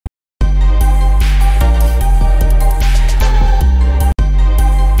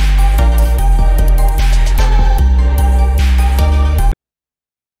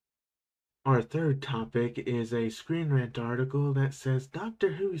Our third topic is a Screen Rant article that says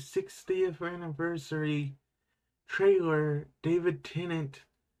Doctor Who's 60th anniversary trailer, David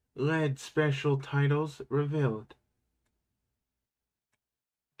Tennant-Led Special Titles Revealed.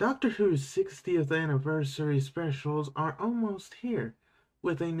 Doctor Who's 60th anniversary specials are almost here,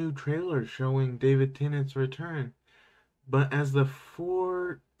 with a new trailer showing David Tennant's return. But as the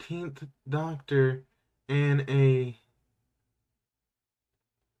 14th Doctor and a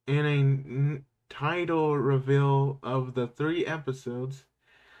title reveal of the 3 episodes,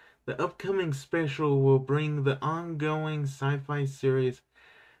 the upcoming special will bring the ongoing sci-fi series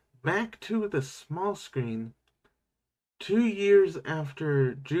back to the small screen 2 years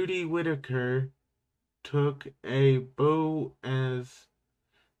after Judy Whittaker took a bow as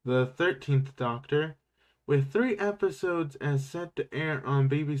the 13th Doctor, with 3 episodes as set to air on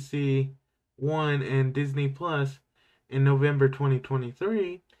BBC One and Disney Plus in November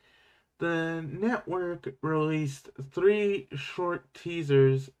 2023. The network released 3 short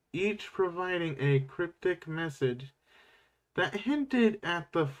teasers, each providing a cryptic message that hinted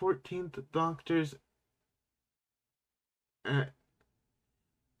at the 14th Doctor's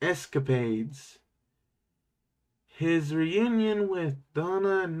escapades, his reunion with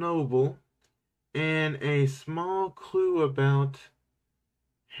Donna Noble, and a small clue about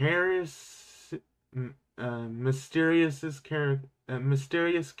Harris' mysterious character,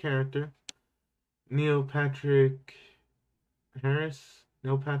 Neil Patrick Harris.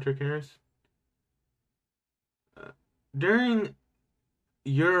 During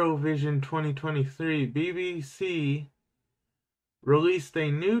Eurovision 2023, BBC released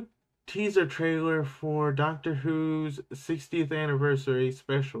a new teaser trailer for Doctor Who's 60th anniversary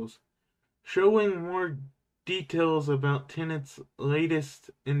specials, showing more details about Tennant's latest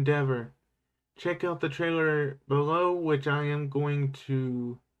endeavor. Check out the trailer below, which I am going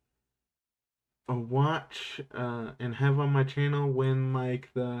to watch and have on my channel when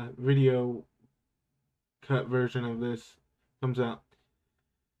the video cut version of this comes out.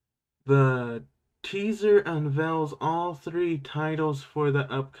 The teaser unveils all 3 titles for the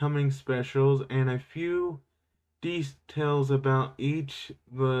upcoming specials and a few details about each.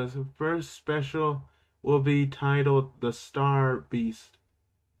 The first special will be titled The Star Beast.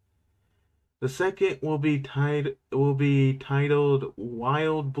 The second will be titled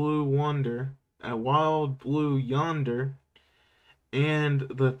Wild Blue Yonder, and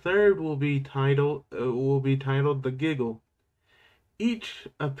the third will be titled The Giggle. Each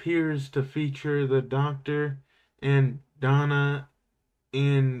appears to feature the Doctor and Donna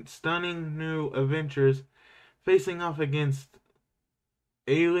in stunning new adventures, facing off against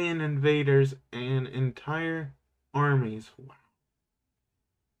alien invaders and entire armies. Wow.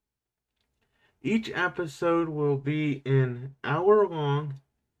 Each episode will be an hour long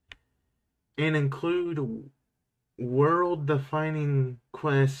and include world-defining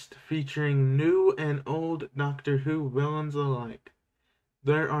quests featuring new and old Doctor Who villains alike.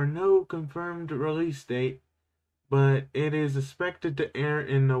 There are no confirmed release date, but it is expected to air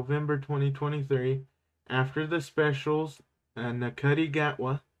in November 2023. After the specials, Nakudi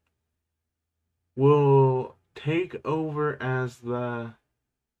Gatwa will take over as the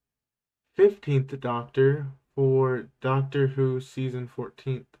 15th Doctor for Doctor Who Season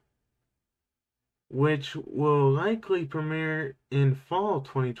 14, which will likely premiere in fall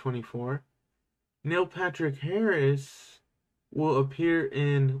 2024. Neil Patrick Harris will appear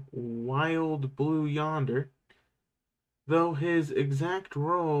in Wild Blue Yonder, though his exact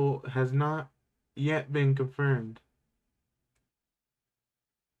role has not yet been confirmed.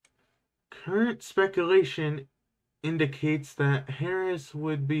 Current speculation indicates that Harris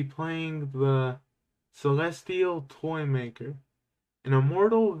would be playing the Celestial Toymaker, an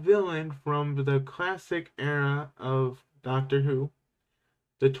immortal villain from the classic era of Doctor Who.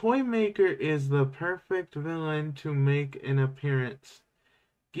 The Toymaker is the perfect villain to make an appearance,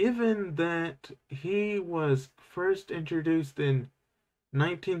 given that he was first introduced in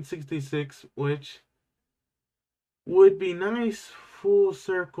 1966, which would be nice full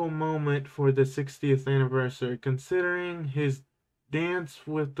circle moment for the 60th anniversary. Considering his dance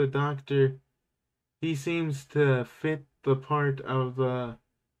with the Doctor, he seems to fit the part of the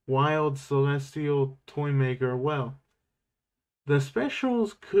wild celestial Toymaker well. The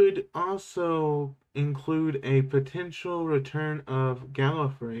specials could also include a potential return of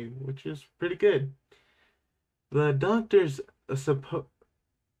Gallifrey, which is pretty good. The Doctor's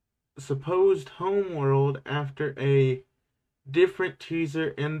supposed homeworld, after a different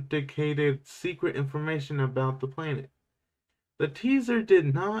teaser indicated secret information about the planet. The teaser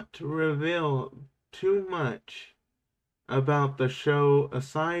did not reveal too much about the show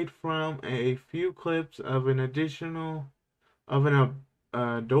aside from a few clips of an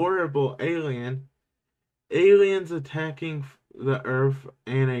adorable aliens attacking the Earth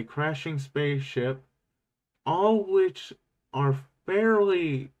and a crashing spaceship, all which are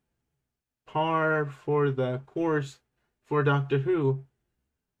fairly par for the course for Doctor Who,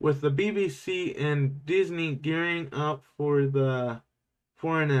 with the BBC and Disney gearing up for an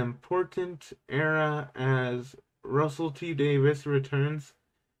important era as Russell T Davies returns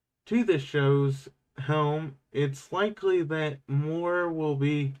to the show's helm. It's likely that more will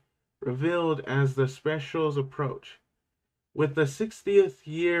be revealed as the specials approach. With the 60th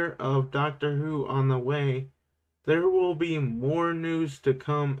year of Doctor Who on the way, there will be more news to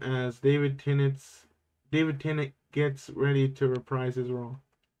come as David Tennant gets ready to reprise his role.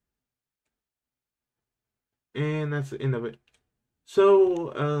 And that's the end of it.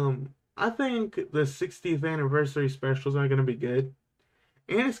 So, I think the 60th anniversary specials are gonna be good,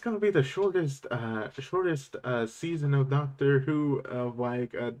 and it's gonna be the shortest season of Doctor Who of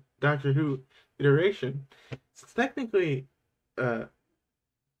Doctor Who iteration. Since technically, uh,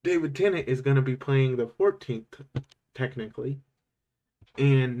 David Tennant is gonna be playing the 14th, technically,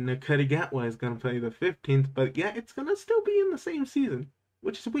 and Ncuti Gatwa is gonna play the 15th. But yeah, it's gonna still be in the same season,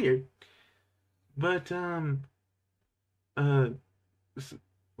 which is weird. But uh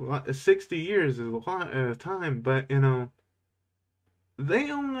 60 years is a lot of time, but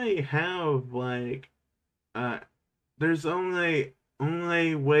they only have there's only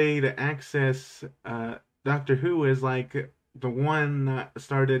way to access Doctor Who is like the one that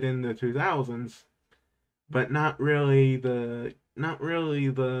started in the 2000s, but not really the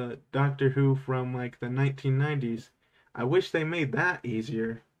Doctor Who from like the 1990s. I wish they made that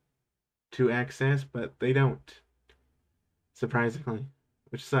easier to access, but they don't, surprisingly,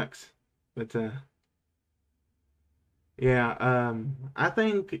 which sucks. But yeah, I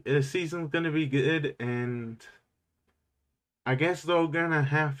think the season's gonna be good, and I guess they're gonna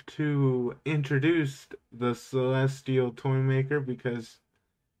have to introduce the Celestial Toymaker, because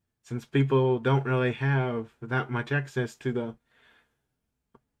since people don't really have that much access to the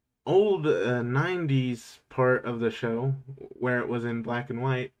old 90s part of the show where it was in black and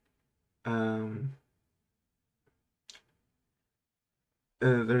white, um,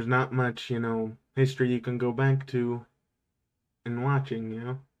 there's not much, history you can go back to in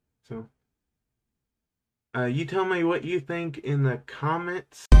watching. So, you tell me what you think in the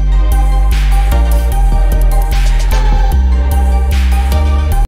comments.